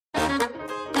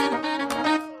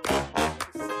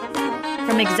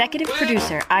From executive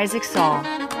producer Isaac Saul,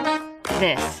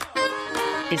 this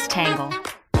is Tangle.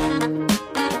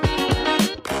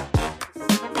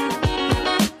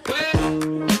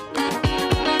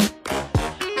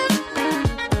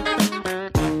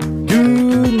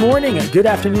 Good morning, good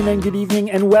afternoon, and good evening,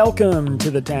 and welcome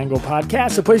to the Tangle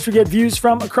Podcast, a place we get views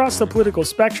from across the political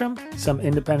spectrum, some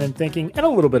independent thinking, and a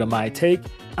little bit of my take.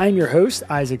 I'm your host,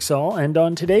 Isaac Saul, and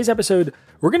on today's episode,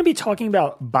 we're going to be talking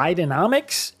about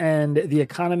Bidenomics and the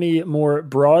economy more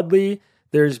broadly.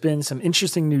 There's been some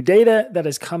interesting new data that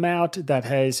has come out that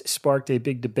has sparked a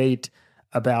big debate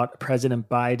about President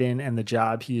Biden and the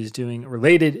job he is doing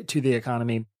related to the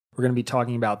economy. We're going to be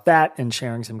talking about that and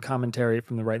sharing some commentary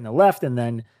from the right and the left, and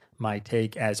then my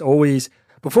take as always.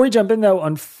 Before we jump in, though,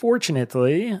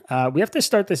 unfortunately, we have to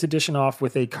start this edition off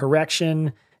with a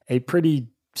correction, a pretty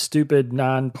stupid,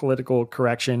 non-political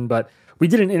correction, but we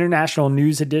did an international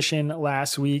news edition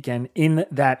last week, and in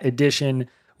that edition,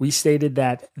 we stated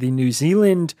that the New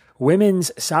Zealand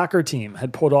women's soccer team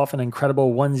had pulled off an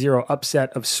incredible 1-0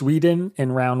 upset of Sweden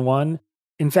in round one.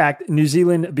 In fact, New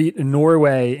Zealand beat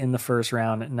Norway in the first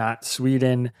round, not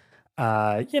Sweden.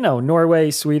 Norway,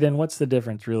 Sweden, what's the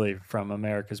difference really from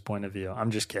America's point of view?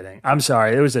 I'm just kidding. I'm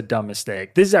sorry. It was a dumb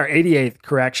mistake. This is our 88th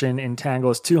correction in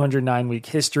Tangle's 209-week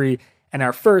history and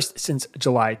our first since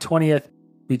July 20th.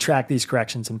 We track these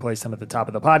corrections and place them at the top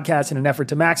of the podcast in an effort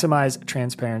to maximize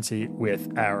transparency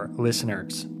with our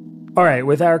listeners. All right,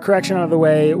 with our correction out of the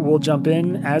way, we'll jump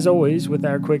in, as always, with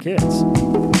our quick hits.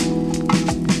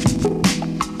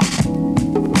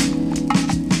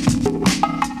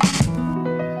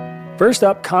 First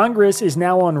up, Congress is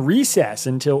now on recess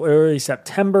until early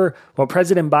September, while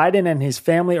President Biden and his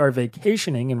family are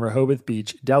vacationing in Rehoboth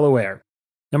Beach, Delaware.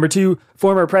 Number two,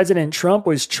 former President Trump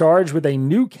was charged with a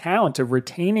new count of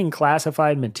retaining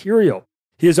classified material.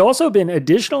 He has also been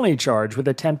additionally charged with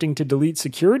attempting to delete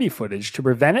security footage to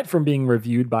prevent it from being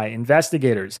reviewed by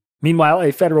investigators. Meanwhile,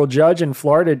 a federal judge in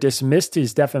Florida dismissed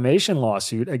his defamation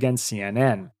lawsuit against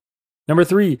CNN. Number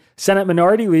three, Senate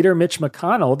Minority Leader Mitch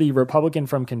McConnell, the Republican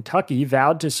from Kentucky,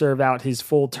 vowed to serve out his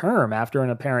full term after an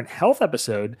apparent health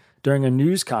episode during a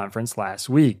news conference last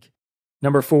week.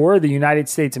 Number four, the United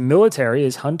States military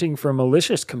is hunting for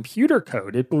malicious computer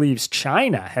code it believes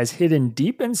China has hidden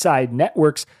deep inside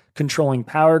networks controlling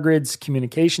power grids,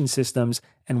 communication systems,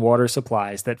 and water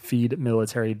supplies that feed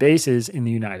military bases in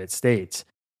the United States.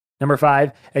 Number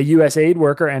five, a U.S. aid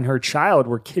worker and her child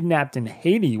were kidnapped in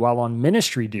Haiti while on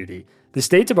ministry duty. The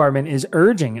State Department is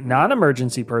urging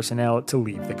non-emergency personnel to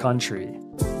leave the country.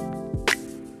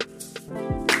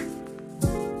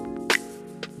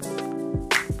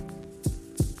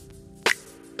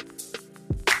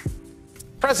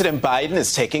 President Biden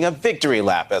is taking a victory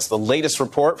lap as the latest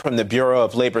report from the Bureau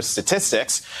of Labor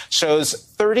Statistics shows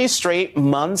 30 straight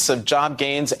months of job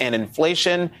gains and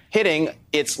inflation hitting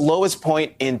its lowest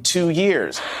point in 2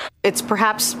 years. It's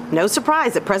perhaps no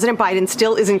surprise that President Biden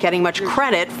still isn't getting much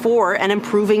credit for an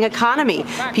improving economy.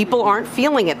 People aren't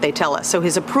feeling it, they tell us. So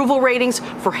his approval ratings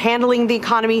for handling the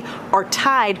economy are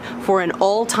tied for an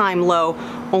all-time low.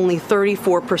 Only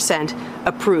 34%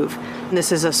 approve. And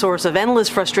this is a source of endless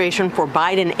frustration for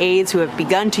Biden aides who have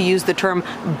begun to use the term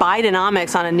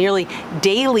Bidenomics on a nearly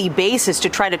daily basis to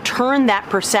try to turn that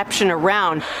perception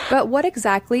around. But what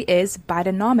exactly is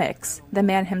Bidenomics? The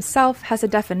man himself has a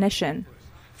definition.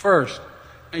 First,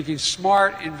 making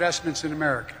smart investments in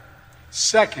America.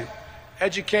 Second,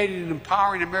 educating and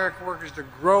empowering American workers to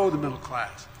grow the middle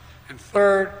class. And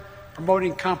third,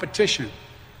 promoting competition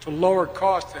to lower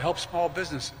costs to help small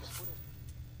businesses.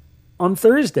 On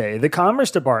Thursday, the Commerce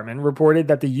Department reported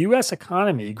that the U.S.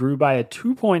 economy grew by a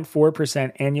 2.4%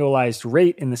 annualized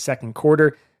rate in the second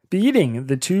quarter, beating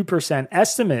the 2%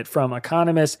 estimate from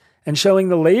economists and showing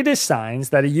the latest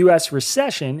signs that a U.S.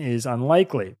 recession is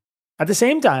unlikely. At the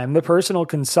same time, the Personal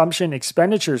Consumption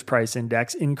Expenditures Price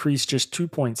Index increased just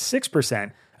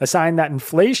 2.6%, a sign that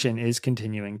inflation is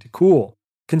continuing to cool.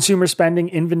 Consumer spending,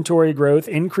 inventory growth,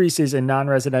 increases in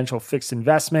non-residential fixed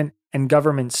investment, and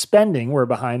government spending were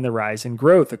behind the rise in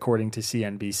growth, according to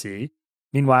CNBC.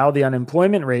 Meanwhile, the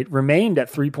unemployment rate remained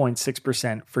at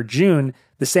 3.6% for June,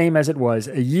 the same as it was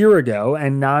a year ago,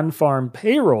 and non-farm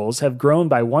payrolls have grown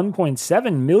by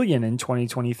 1.7 million in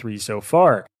 2023 so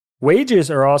far.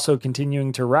 Wages are also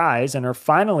continuing to rise and are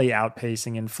finally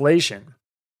outpacing inflation.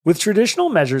 With traditional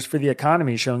measures for the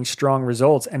economy showing strong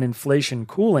results and inflation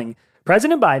cooling,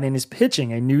 President Biden is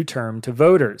pitching a new term to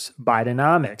voters,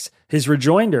 Bidenomics, his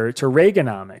rejoinder to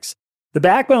Reaganomics. The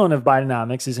backbone of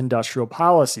Bidenomics is industrial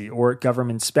policy, or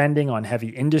government spending on heavy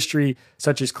industry,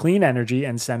 such as clean energy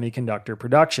and semiconductor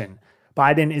production.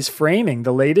 Biden is framing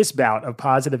the latest bout of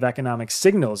positive economic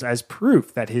signals as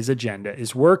proof that his agenda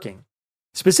is working.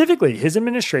 Specifically, his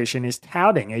administration is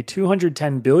touting a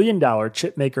 $210 billion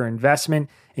chipmaker investment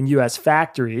in U.S.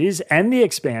 factories and the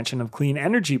expansion of clean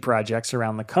energy projects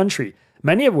around the country,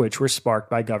 many of which were sparked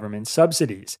by government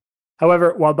subsidies.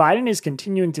 However, while Biden is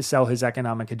continuing to sell his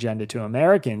economic agenda to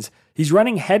Americans, he's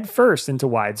running headfirst into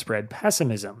widespread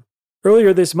pessimism.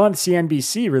 Earlier this month,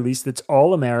 CNBC released its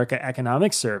All-America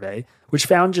Economic Survey, which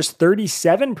found just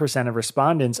 37% of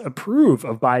respondents approve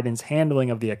of Biden's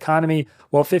handling of the economy,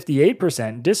 while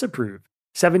 58% disapprove.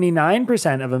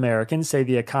 79% of Americans say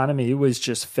the economy was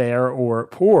just fair or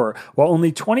poor, while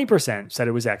only 20% said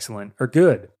it was excellent or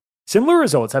good. Similar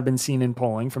results have been seen in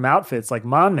polling from outfits like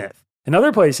Monmouth. In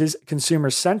other places, consumer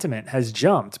sentiment has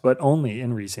jumped, but only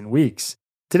in recent weeks.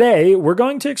 Today, we're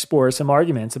going to explore some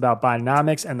arguments about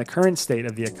Bidenomics and the current state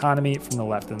of the economy from the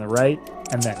left and the right,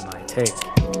 and then my take.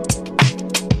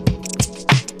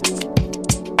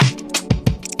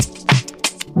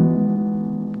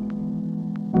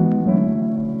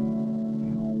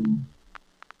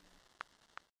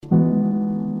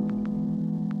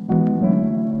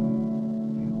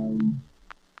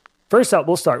 First up,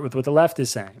 we'll start with what the left is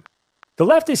saying. The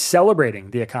left is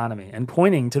celebrating the economy and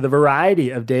pointing to the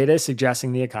variety of data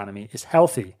suggesting the economy is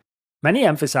healthy. Many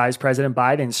emphasize President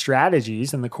Biden's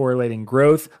strategies and the correlating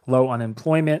growth, low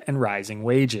unemployment, and rising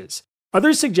wages.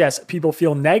 Others suggest people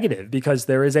feel negative because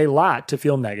there is a lot to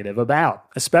feel negative about,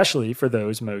 especially for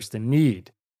those most in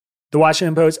need. The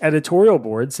Washington Post editorial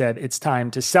board said it's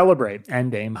time to celebrate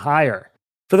and aim higher.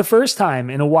 For the first time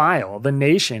in a while, the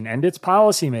nation and its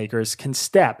policymakers can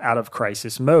step out of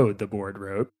crisis mode, the board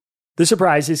wrote. The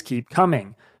surprises keep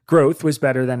coming. Growth was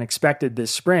better than expected this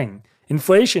spring.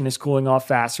 Inflation is cooling off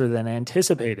faster than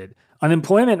anticipated.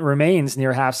 Unemployment remains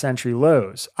near half-century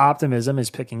lows. Optimism is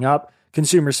picking up.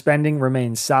 Consumer spending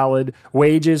remains solid.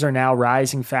 Wages are now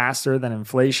rising faster than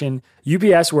inflation.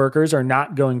 UPS workers are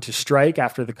not going to strike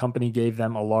after the company gave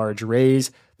them a large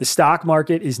raise. The stock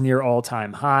market is near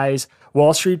all-time highs.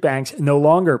 Wall Street banks no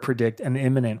longer predict an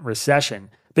imminent recession.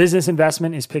 Business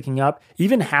investment is picking up.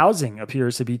 Even housing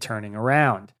appears to be turning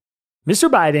around. Mr.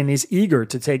 Biden is eager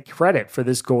to take credit for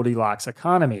this Goldilocks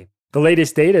economy. The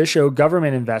latest data show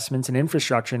government investments in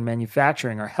infrastructure and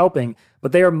manufacturing are helping,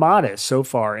 but they are modest so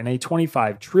far in a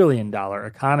 $25 trillion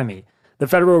economy. The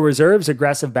Federal Reserve's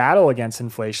aggressive battle against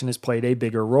inflation has played a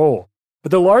bigger role.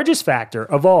 But the largest factor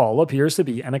of all appears to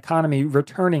be an economy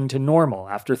returning to normal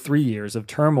after 3 years of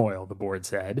turmoil, the board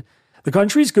said. The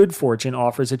country's good fortune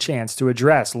offers a chance to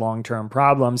address long-term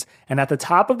problems, and at the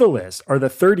top of the list are the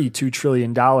 $32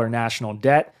 trillion national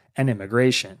debt and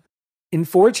immigration. In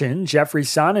Fortune, Jeffrey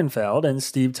Sonnenfeld and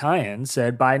Steve Tyan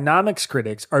said Bidenomics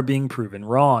critics are being proven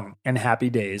wrong, and happy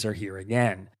days are here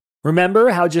again. Remember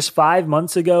how just 5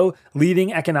 months ago,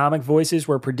 leading economic voices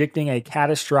were predicting a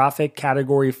catastrophic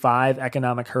Category 5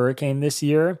 economic hurricane this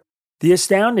year? The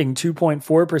astounding 2.4%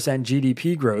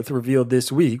 GDP growth revealed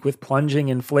this week with plunging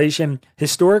inflation,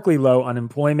 historically low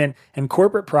unemployment, and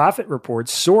corporate profit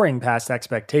reports soaring past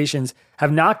expectations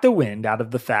have knocked the wind out of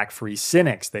the fact-free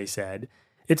cynics, they said.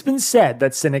 It's been said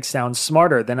that cynics sound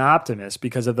smarter than optimists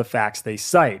because of the facts they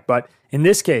cite, but in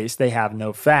this case, they have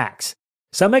no facts.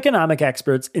 Some economic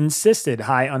experts insisted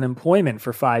high unemployment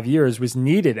for 5 years was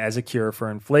needed as a cure for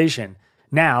inflation.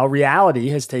 Now, reality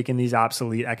has taken these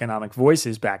obsolete economic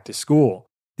voices back to school.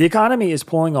 The economy is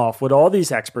pulling off what all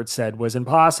these experts said was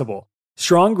impossible: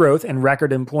 strong growth and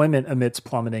record employment amidst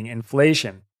plummeting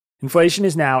inflation. Inflation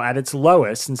is now at its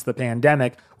lowest since the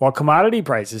pandemic, while commodity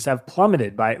prices have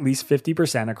plummeted by at least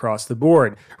 50% across the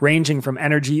board, ranging from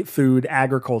energy, food,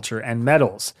 agriculture, and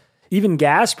metals. Even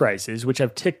gas prices, which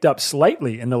have ticked up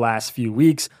slightly in the last few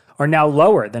weeks, are now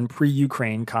lower than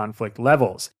pre-Ukraine conflict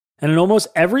levels. And in almost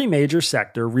every major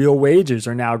sector, real wages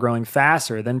are now growing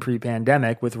faster than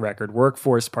pre-pandemic, with record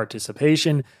workforce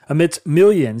participation amidst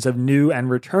millions of new and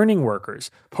returning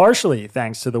workers, partially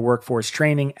thanks to the workforce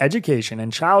training, education,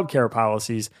 and childcare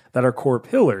policies that are core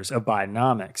pillars of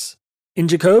Bidenomics. In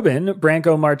Jacobin,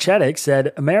 Branko Marcetic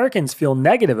said Americans feel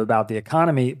negative about the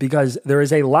economy because there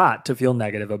is a lot to feel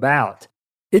negative about.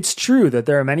 It's true that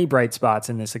there are many bright spots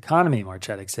in this economy,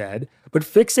 Marcetic said, but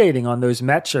fixating on those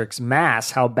metrics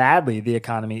masks how badly the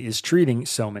economy is treating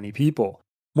so many people.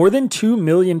 More than 2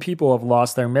 million people have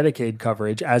lost their Medicaid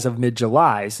coverage as of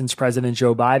mid-July since President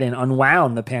Joe Biden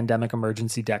unwound the pandemic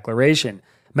emergency declaration,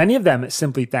 many of them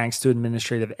simply thanks to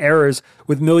administrative errors,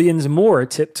 with millions more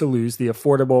tipped to lose the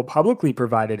affordable, publicly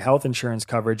provided health insurance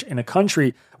coverage in a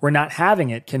country where not having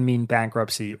it can mean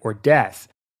bankruptcy or death.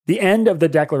 The end of the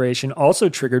declaration also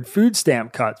triggered food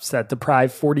stamp cuts that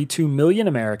deprive 42 million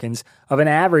Americans of an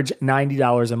average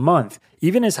 $90 a month,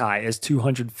 even as high as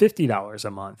 $250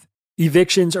 a month.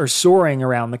 Evictions are soaring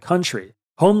around the country.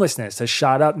 Homelessness has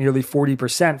shot up nearly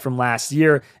 40% from last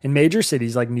year in major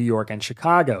cities like New York and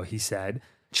Chicago, he said.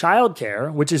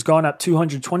 Childcare, which has gone up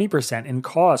 220% in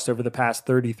cost over the past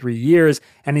 33 years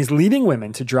and is leading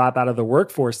women to drop out of the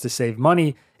workforce to save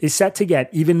money, is set to get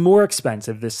even more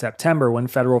expensive this September when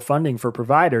federal funding for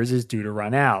providers is due to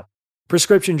run out.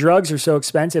 Prescription drugs are so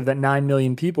expensive that 9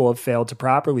 million people have failed to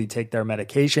properly take their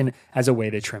medication as a way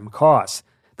to trim costs.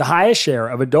 The highest share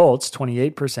of adults,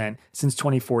 28%, since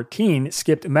 2014,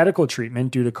 skipped medical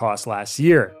treatment due to costs last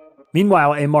year.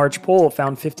 Meanwhile, a March poll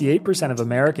found 58% of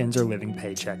Americans are living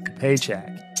paycheck to paycheck.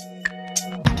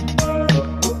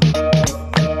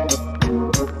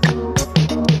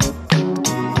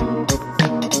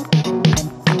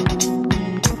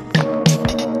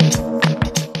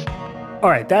 All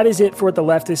right, that is it for what the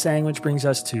left is saying, which brings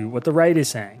us to what the right is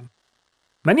saying.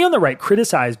 Many on the right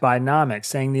criticize Bidenomics,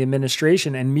 saying the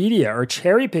administration and media are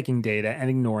cherry-picking data and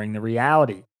ignoring the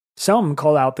reality. Some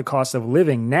call out the cost of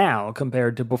living now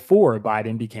compared to before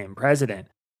Biden became president.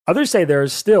 Others say there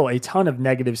is still a ton of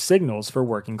negative signals for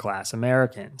working-class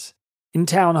Americans. In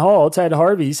Town Hall, Ted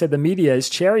Harvey said the media is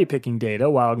cherry-picking data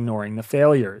while ignoring the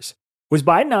failures. Was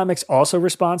Bidenomics also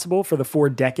responsible for the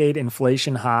 4-decade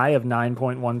inflation high of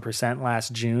 9.1%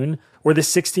 last June, or the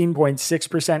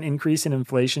 16.6% increase in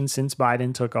inflation since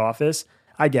Biden took office?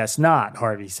 I guess not,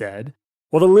 Harvey said.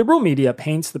 While the liberal media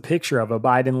paints the picture of a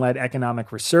Biden-led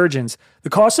economic resurgence, the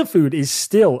cost of food is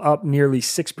still up nearly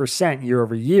 6% year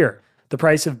over year. The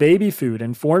price of baby food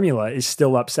and formula is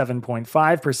still up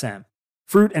 7.5%.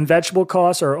 Fruit and vegetable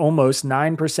costs are almost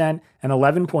 9% and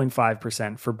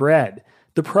 11.5% for bread.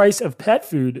 The price of pet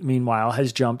food, meanwhile,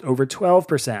 has jumped over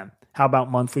 12%. How about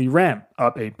monthly rent,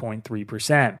 up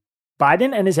 8.3%?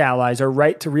 Biden and his allies are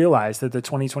right to realize that the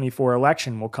 2024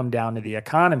 election will come down to the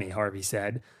economy, Harvey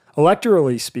said.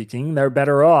 Electorally speaking, they're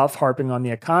better off harping on the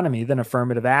economy than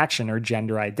affirmative action or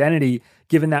gender identity,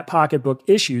 given that pocketbook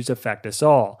issues affect us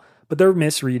all. But they're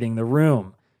misreading the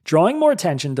room. Drawing more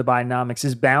attention to Bidenomics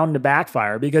is bound to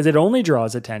backfire because it only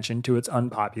draws attention to its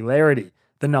unpopularity.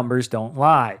 The numbers don't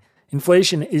lie.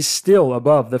 Inflation is still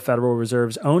above the Federal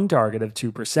Reserve's own target of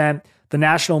 2%. The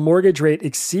national mortgage rate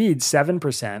exceeds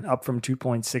 7%, up from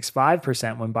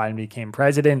 2.65% when Biden became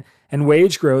president, and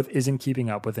wage growth isn't keeping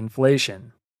up with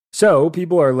inflation. So,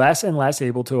 people are less and less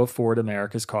able to afford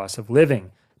America's cost of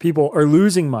living. People are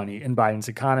losing money in Biden's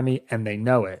economy, and they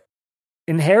know it.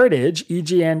 In Heritage,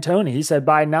 E.G. Antoni said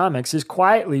Bidenomics is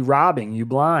quietly robbing you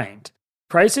blind.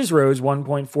 Prices rose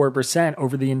 1.4%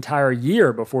 over the entire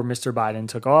year before Mr. Biden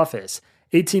took office.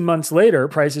 18 months later,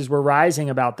 prices were rising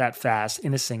about that fast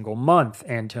in a single month,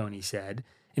 Antoni said.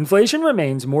 Inflation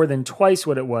remains more than twice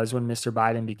what it was when Mr.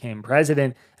 Biden became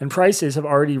president, and prices have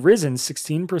already risen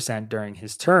 16% during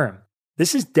his term.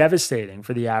 This is devastating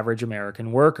for the average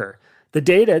American worker. The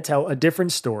data tell a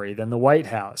different story than the White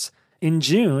House. In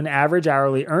June, average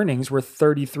hourly earnings were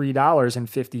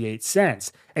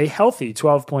 $33.58, a healthy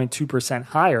 12.2%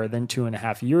 higher than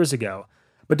 2.5 years ago.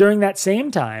 But during that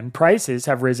same time, prices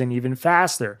have risen even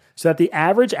faster, so that the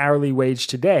average hourly wage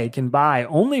today can buy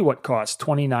only what cost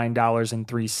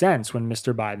 $29.03 when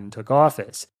Mr. Biden took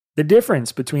office. The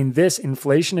difference between this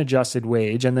inflation-adjusted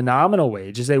wage and the nominal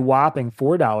wage is a whopping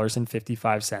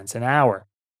 $4.55 an hour.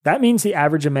 That means the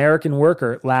average American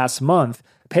worker last month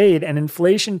paid an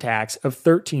inflation tax of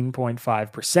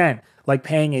 13.5%, like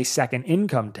paying a second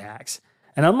income tax.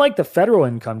 And unlike the federal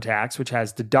income tax, which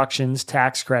has deductions,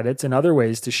 tax credits, and other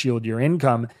ways to shield your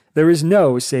income, there is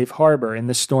no safe harbor in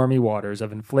the stormy waters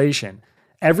of inflation.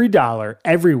 Every dollar,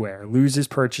 everywhere, loses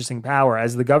purchasing power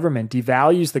as the government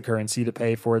devalues the currency to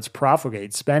pay for its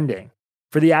profligate spending.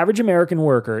 For the average American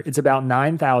worker, it's about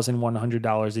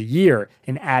 $9,100 a year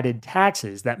in added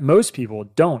taxes that most people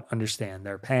don't understand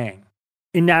they're paying.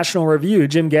 In National Review,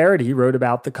 Jim Garrity wrote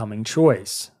about the coming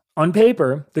choice. On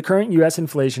paper, the current U.S.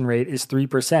 inflation rate is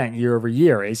 3% year over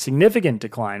year, a significant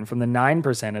decline from the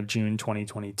 9% of June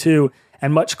 2022,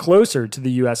 and much closer to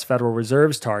the U.S. Federal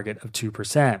Reserve's target of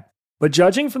 2%. But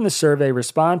judging from the survey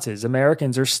responses,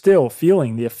 Americans are still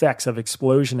feeling the effects of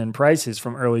explosion in prices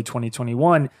from early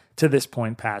 2021 to this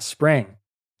point past spring.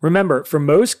 Remember, for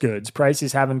most goods,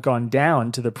 prices haven't gone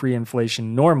down to the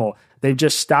pre-inflation normal. They've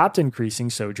just stopped increasing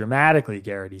so dramatically,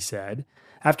 Garrity said.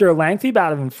 After a lengthy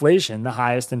bout of inflation, the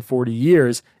highest in 40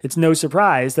 years, it's no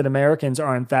surprise that Americans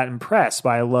aren't that impressed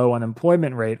by a low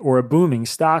unemployment rate or a booming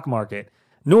stock market,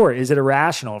 nor is it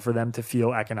irrational for them to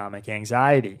feel economic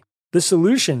anxiety. The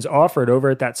solutions offered over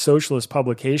at that socialist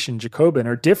publication Jacobin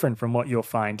are different from what you'll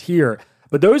find here,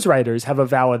 but those writers have a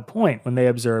valid point when they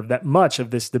observe that much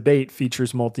of this debate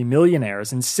features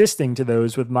multimillionaires insisting to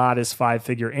those with modest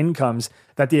five-figure incomes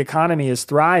that the economy is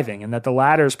thriving and that the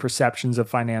latter's perceptions of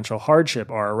financial hardship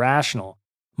are irrational.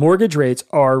 Mortgage rates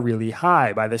are really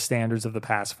high by the standards of the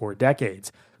past 4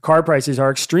 decades. Car prices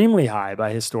are extremely high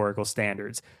by historical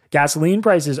standards. Gasoline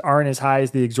prices aren't as high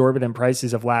as the exorbitant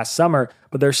prices of last summer,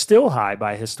 but they're still high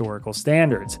by historical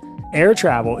standards. Air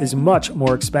travel is much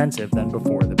more expensive than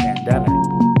before the pandemic.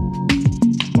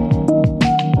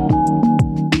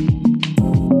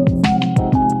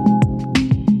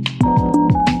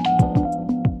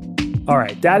 All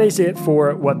right, that is it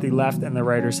for what the left and the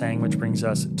right are saying, which brings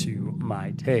us to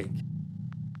my take.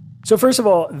 So first of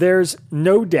all, there's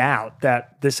no doubt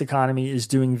that this economy is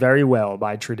doing very well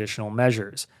by traditional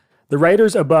measures. The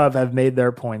writers above have made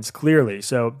their points clearly,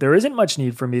 so there isn't much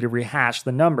need for me to rehash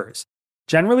the numbers.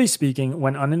 Generally speaking,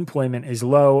 when unemployment is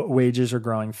low, wages are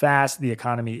growing fast, the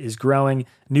economy is growing,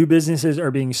 new businesses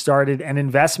are being started, and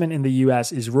investment in the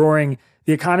U.S. is roaring,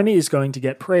 the economy is going to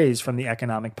get praise from the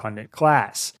economic pundit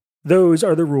class. Those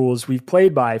are the rules we've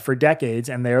played by for decades,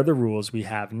 and they are the rules we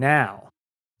have now.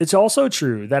 It's also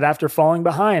true that after falling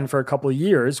behind for a couple of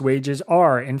years, wages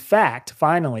are, in fact,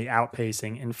 finally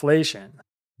outpacing inflation.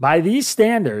 By these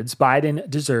standards, Biden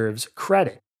deserves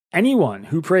credit. Anyone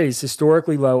who praised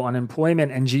historically low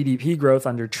unemployment and GDP growth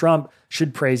under Trump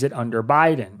should praise it under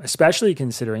Biden, especially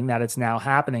considering that it's now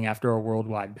happening after a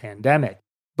worldwide pandemic.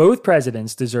 Both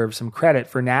presidents deserve some credit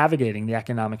for navigating the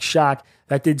economic shock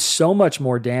that did so much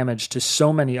more damage to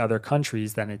so many other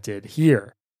countries than it did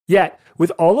here. Yet,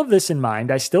 with all of this in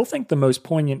mind, I still think the most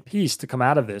poignant piece to come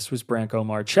out of this was Branko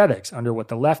Marcettich's under what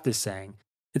the left is saying.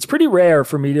 It's pretty rare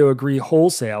for me to agree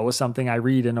wholesale with something I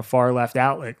read in a far-left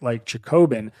outlet like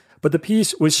Jacobin, but the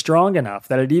piece was strong enough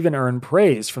that it even earned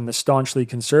praise from the staunchly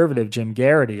conservative Jim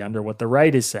Garrity under what the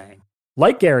right is saying.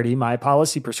 Like Garrity, my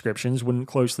policy prescriptions wouldn't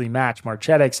closely match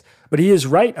Marcettich's, but he is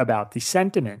right about the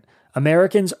sentiment.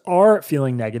 Americans are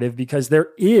feeling negative because there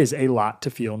is a lot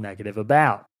to feel negative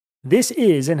about. This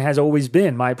is and has always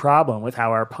been my problem with how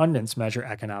our pundits measure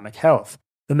economic health.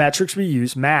 The metrics we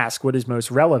use mask what is most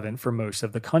relevant for most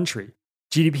of the country.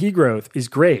 GDP growth is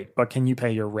great, but can you pay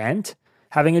your rent?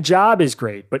 Having a job is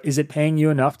great, but is it paying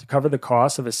you enough to cover the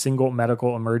cost of a single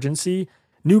medical emergency?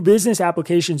 New business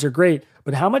applications are great,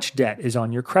 but how much debt is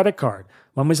on your credit card?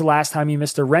 When was the last time you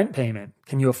missed a rent payment?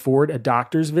 Can you afford a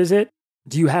doctor's visit?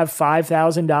 Do you have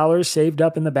 $5,000 saved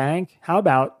up in the bank? How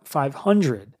about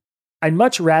 $500? I'd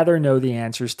much rather know the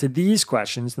answers to these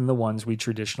questions than the ones we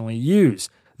traditionally use.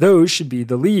 Those should be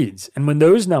the leads, and when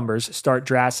those numbers start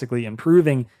drastically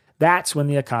improving, that's when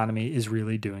the economy is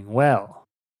really doing well.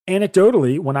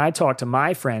 Anecdotally, when I talk to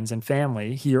my friends and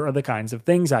family, here are the kinds of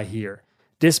things I hear.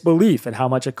 Disbelief at how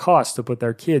much it costs to put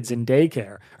their kids in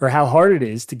daycare, or how hard it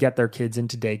is to get their kids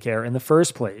into daycare in the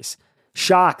first place.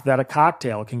 Shock that a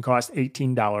cocktail can cost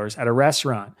 $18 at a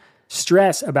restaurant.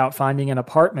 Stress about finding an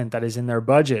apartment that is in their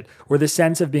budget, or the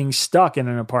sense of being stuck in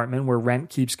an apartment where rent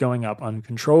keeps going up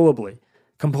uncontrollably.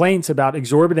 Complaints about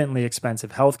exorbitantly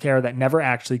expensive healthcare that never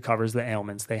actually covers the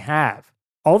ailments they have.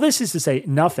 All this is to say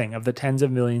nothing of the tens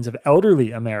of millions of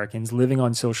elderly Americans living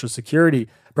on Social Security,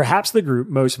 perhaps the group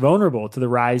most vulnerable to the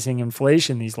rising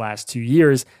inflation these last 2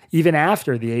 years, even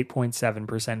after the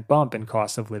 8.7% bump in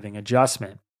cost of living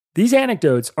adjustment. These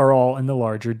anecdotes are all in the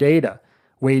larger data.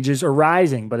 Wages are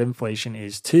rising, but inflation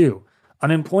is too.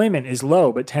 Unemployment is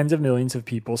low, but tens of millions of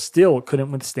people still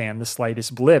couldn't withstand the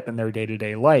slightest blip in their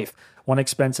day-to-day life. One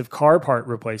expensive car part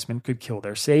replacement could kill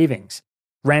their savings.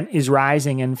 Rent is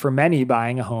rising, and for many,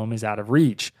 buying a home is out of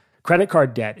reach. Credit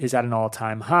card debt is at an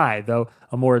all-time high, though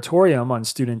a moratorium on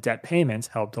student debt payments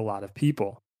helped a lot of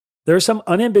people. There are some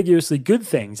unambiguously good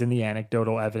things in the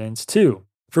anecdotal evidence, too.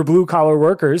 For blue-collar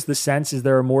workers, the sense is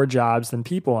there are more jobs than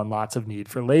people and lots of need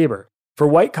for labor. For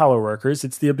white-collar workers,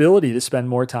 it's the ability to spend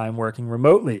more time working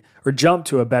remotely or jump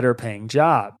to a better-paying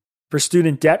job. For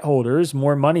student debt holders,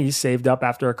 more money is saved up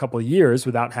after a couple years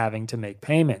without having to make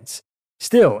payments.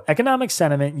 Still, economic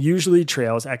sentiment usually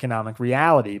trails economic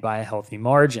reality by a healthy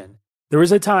margin. There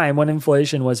was a time when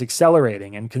inflation was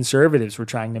accelerating and conservatives were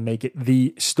trying to make it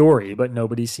the story, but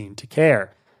nobody seemed to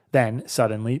care. Then,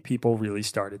 suddenly, people really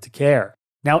started to care.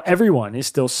 Now everyone is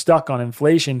still stuck on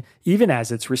inflation even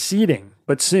as it's receding,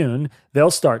 but soon they'll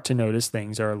start to notice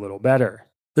things are a little better.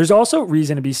 There's also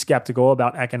reason to be skeptical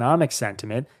about economic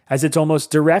sentiment, as it's almost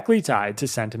directly tied to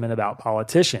sentiment about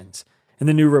politicians. In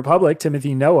the New Republic,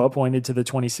 Timothy Noah pointed to the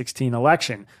 2016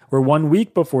 election, where 1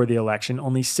 week before the election,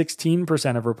 only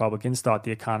 16% of Republicans thought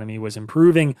the economy was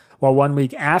improving, while 1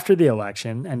 week after the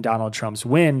election and Donald Trump's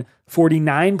win,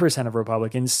 49% of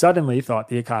Republicans suddenly thought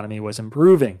the economy was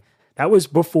improving. That was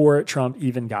before Trump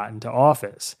even got into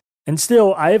office. And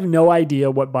still, I have no idea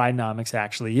what Bidenomics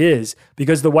actually is,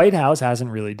 because the White House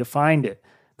hasn't really defined it.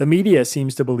 The media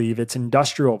seems to believe it's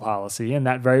industrial policy, and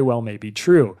that very well may be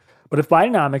true. But if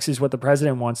Bidenomics is what the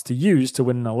president wants to use to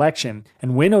win an election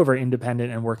and win over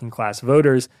independent and working class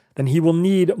voters, then he will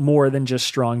need more than just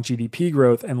strong GDP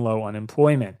growth and low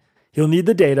unemployment. He'll need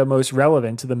the data most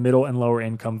relevant to the middle and lower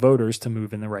income voters to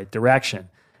move in the right direction.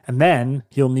 And then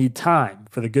he'll need time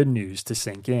for the good news to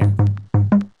sink in.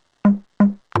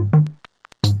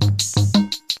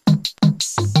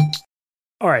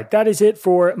 All right, that is it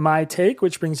for my take,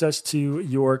 which brings us to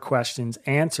your questions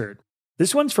answered.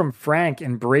 This one's from Frank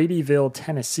in Bradyville,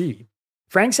 Tennessee.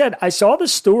 Frank said, I saw the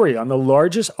story on the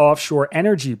largest offshore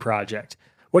energy project.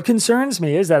 What concerns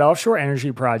me is that offshore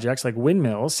energy projects like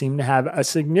windmills seem to have a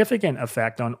significant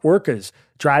effect on orcas,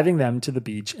 driving them to the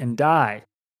beach and die.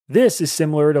 This is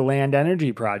similar to land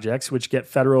energy projects, which get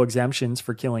federal exemptions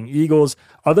for killing eagles,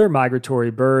 other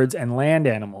migratory birds, and land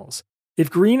animals.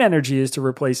 If green energy is to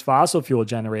replace fossil fuel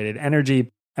generated energy,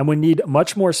 and would need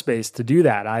much more space to do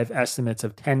that, I have estimates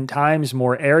of 10 times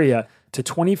more area to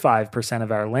 25% of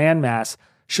our land mass,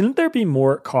 shouldn't there be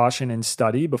more caution and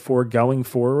study before going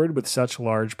forward with such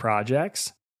large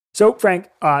projects? So, Frank,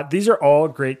 these are all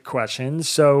great questions,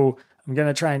 so I'm going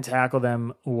to try and tackle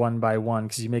them one by one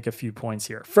because you make a few points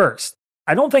here. First,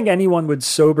 I don't think anyone would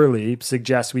soberly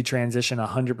suggest we transition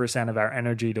 100% of our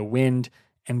energy to wind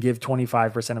and give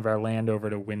 25% of our land over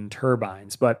to wind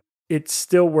turbines, but it's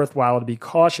still worthwhile to be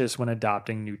cautious when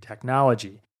adopting new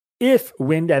technology. If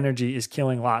wind energy is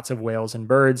killing lots of whales and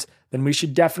birds, then we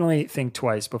should definitely think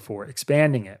twice before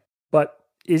expanding it. But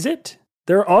is it?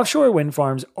 There are offshore wind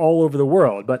farms all over the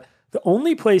world, but the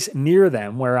only place near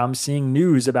them where I'm seeing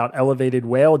news about elevated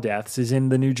whale deaths is in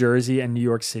the New Jersey and New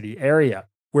York City area,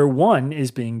 where one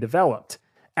is being developed.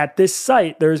 At this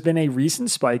site, there has been a recent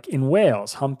spike in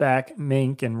whales, humpback,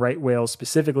 mink, and right whales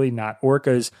specifically, not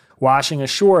orcas, washing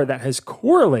ashore that has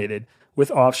correlated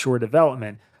with offshore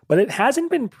development, but it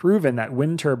hasn't been proven that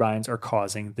wind turbines are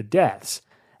causing the deaths.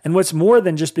 And what's more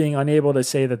than just being unable to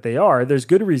say that they are, there's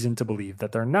good reason to believe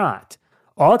that they're not.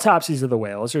 Autopsies of the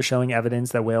whales are showing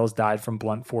evidence that whales died from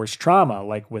blunt force trauma,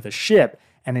 like with a ship,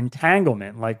 and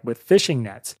entanglement, like with fishing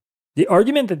nets. The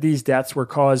argument that these deaths were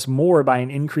caused more by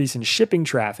an increase in shipping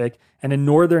traffic and a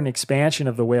northern expansion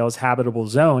of the whale's habitable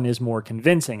zone is more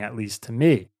convincing, at least to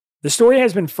me. The story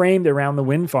has been framed around the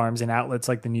wind farms in outlets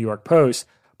like the New York Post,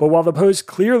 but while the Post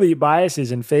clearly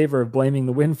biases in favor of blaming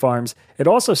the wind farms, it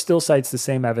also still cites the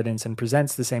same evidence and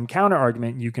presents the same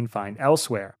counterargument you can find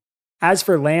elsewhere. As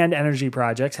for land energy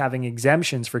projects having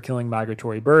exemptions for killing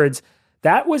migratory birds,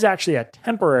 that was actually a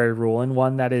temporary rule and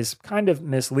one that is kind of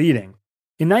misleading.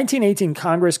 In 1918,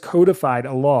 Congress codified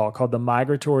a law called the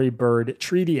Migratory Bird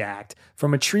Treaty Act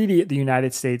from a treaty the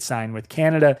United States signed with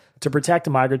Canada to protect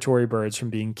migratory birds from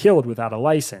being killed without a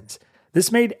license.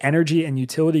 This made energy and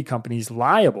utility companies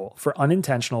liable for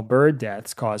unintentional bird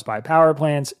deaths caused by power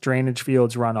plants, drainage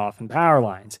fields, runoff, and power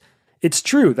lines. It's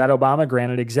true that Obama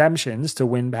granted exemptions to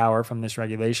wind power from this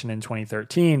regulation in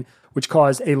 2013, which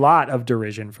caused a lot of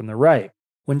derision from the right.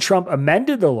 When Trump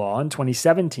amended the law in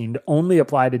 2017 to only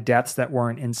apply to deaths that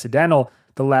weren't incidental,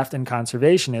 the left and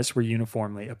conservationists were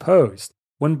uniformly opposed.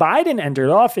 When Biden entered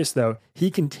office, though,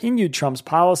 he continued Trump's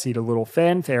policy to little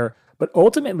fanfare, but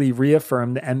ultimately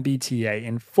reaffirmed the MBTA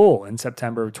in full in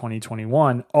September of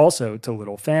 2021, also to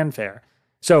little fanfare.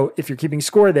 So if you're keeping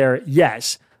score there,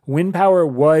 yes, wind power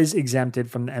was exempted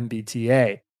from the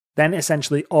MBTA. Then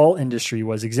essentially all industry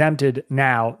was exempted.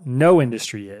 Now no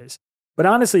industry is. But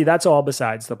honestly, that's all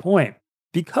besides the point.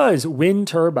 Because wind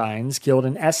turbines killed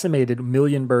an estimated 1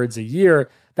 million birds a year,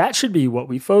 that should be what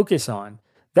we focus on.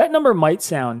 That number might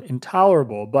sound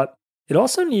intolerable, but it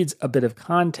also needs a bit of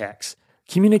context.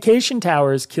 Communication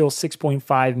towers kill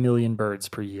 6.5 million birds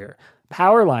per year.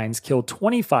 Power lines kill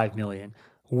 25 million.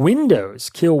 Windows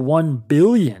kill 1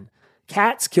 billion.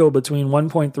 Cats kill between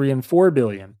 1.3 and 4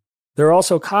 billion. There are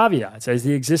also caveats, as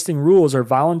the existing rules are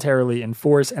voluntarily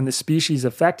enforced and the species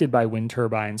affected by wind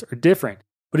turbines are different.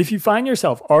 But if you find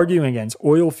yourself arguing against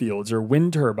oil fields or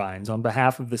wind turbines on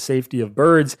behalf of the safety of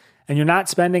birds, and you're not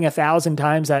spending 1,000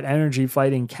 times that energy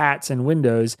fighting cats and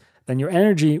windows, then your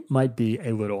energy might be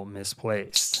a little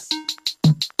misplaced.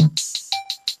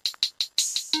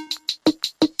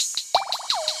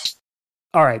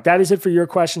 All right, that is it for your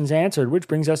questions answered, which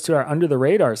brings us to our Under the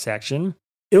Radar section.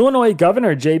 Illinois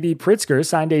Governor J.B. Pritzker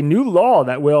signed a new law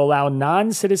that will allow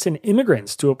non-citizen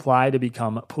immigrants to apply to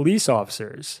become police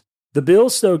officers. The bill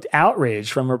stoked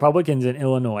outrage from Republicans in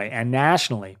Illinois and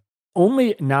nationally.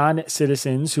 Only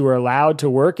non-citizens who are allowed to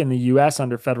work in the U.S.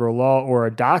 under federal law or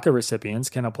are DACA recipients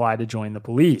can apply to join the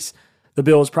police. The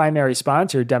bill's primary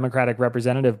sponsor, Democratic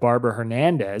Representative Barbara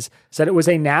Hernandez, said it was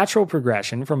a natural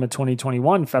progression from a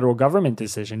 2021 federal government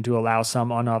decision to allow some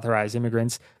unauthorized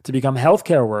immigrants to become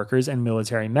healthcare workers and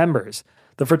military members.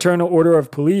 The Fraternal Order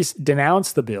of Police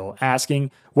denounced the bill,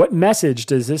 asking, "What message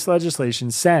does this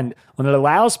legislation send when it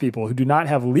allows people who do not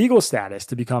have legal status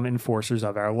to become enforcers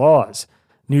of our laws?"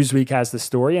 Newsweek has the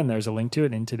story, and there's a link to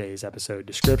it in today's episode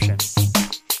description.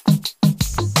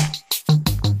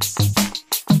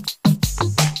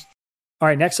 All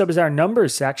right, next up is our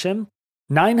numbers section.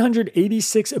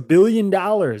 $986 billion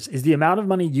is the amount of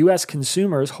money U.S.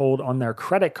 consumers hold on their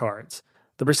credit cards.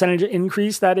 The percentage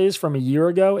increase, that is, from a year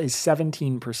ago is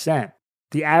 17%.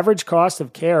 The average cost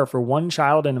of care for one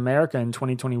child in America in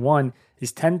 2021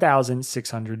 is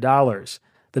 $10,600.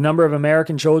 The number of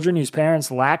American children whose parents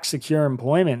lack secure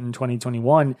employment in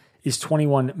 2021 is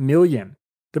 21 million.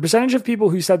 The percentage of people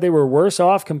who said they were worse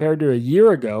off compared to a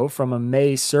year ago from a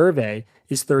May survey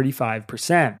is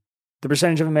 35%. The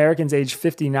percentage of Americans aged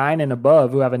 59 and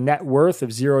above who have a net worth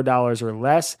of $0 or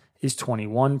less is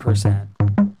 21%.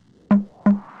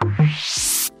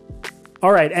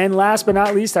 All right, and last but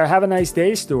not least, our Have a Nice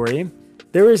Day story.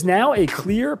 There is now a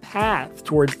clear path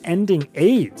towards ending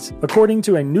AIDS, according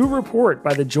to a new report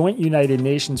by the Joint United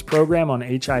Nations Program on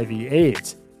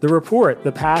HIV/AIDS. The report,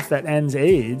 The Path That Ends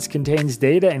AIDS, contains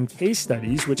data and case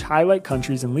studies which highlight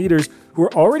countries and leaders who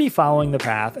are already following the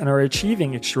path and are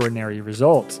achieving extraordinary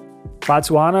results.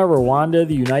 Botswana, Rwanda,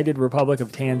 the United Republic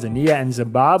of Tanzania, and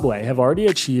Zimbabwe have already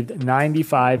achieved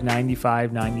 95,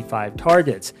 95, 95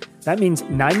 targets. That means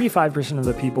 95% of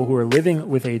the people who are living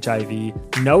with HIV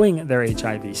knowing their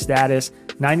HIV status,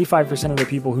 95% of the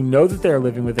people who know that they're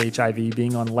living with HIV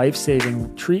being on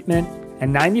life-saving treatment,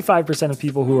 and 95% of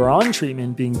people who are on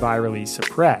treatment being virally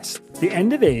suppressed. The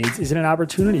end of AIDS is an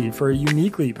opportunity for a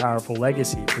uniquely powerful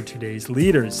legacy for today's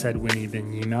leaders, said Winnie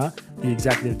Benyima, the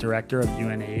executive director of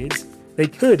UNAIDS. They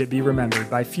could be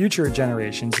remembered by future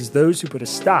generations as those who put a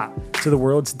stop to the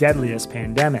world's deadliest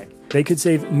pandemic. They could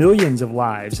save millions of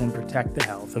lives and protect the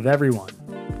health of everyone.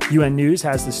 UN News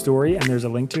has the story, and there's a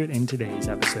link to it in today's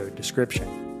episode description.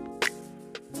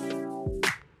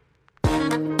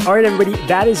 All right, everybody,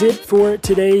 that is it for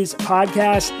today's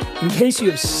podcast. In case you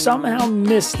have somehow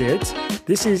missed it,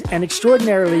 this is an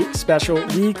extraordinarily special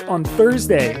week. On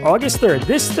Thursday, August 3rd,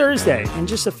 this Thursday, in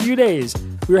just a few days,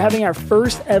 we are having our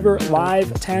first ever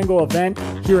live Tango event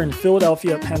here in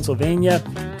Philadelphia, Pennsylvania.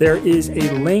 There is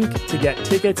a link to get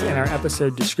tickets in our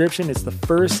episode description. It's the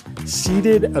first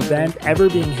seated event ever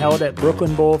being held at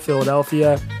Brooklyn Bowl,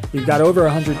 Philadelphia. We've got over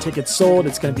 100 tickets sold.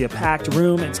 It's going to be a packed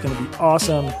room. It's going to be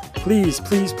awesome. Please,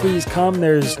 please, please come.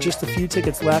 There's just a few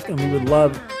tickets left, and we would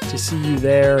love to see you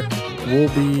there. We'll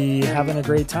be having a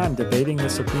great time debating the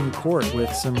Supreme Court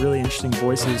with some really interesting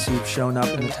voices who've shown up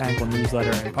in the Tangle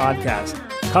newsletter and podcast.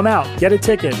 Come out, get a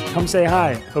ticket, come say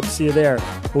hi. Hope to see you there.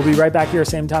 We'll be right back here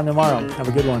same time tomorrow. Have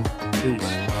a good one.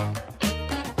 Peace.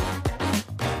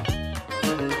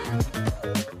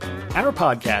 Our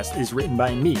podcast is written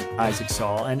by me, Isaac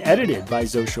Saul, and edited by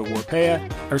Zosha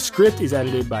Warpea. Our script is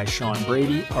edited by Sean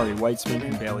Brady, Ari Weitzman,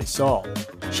 and Bailey Saul.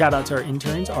 Shout out to our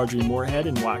interns, Audrey Moorhead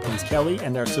and Watkins Kelly,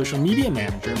 and our social media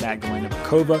manager, Magdalena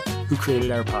Bukova, who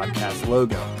created our podcast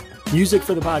logo. Music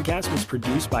for the podcast was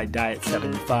produced by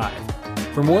Diet75.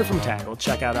 For more from Tangle,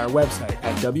 check out our website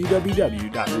at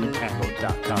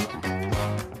www.readtangle.com.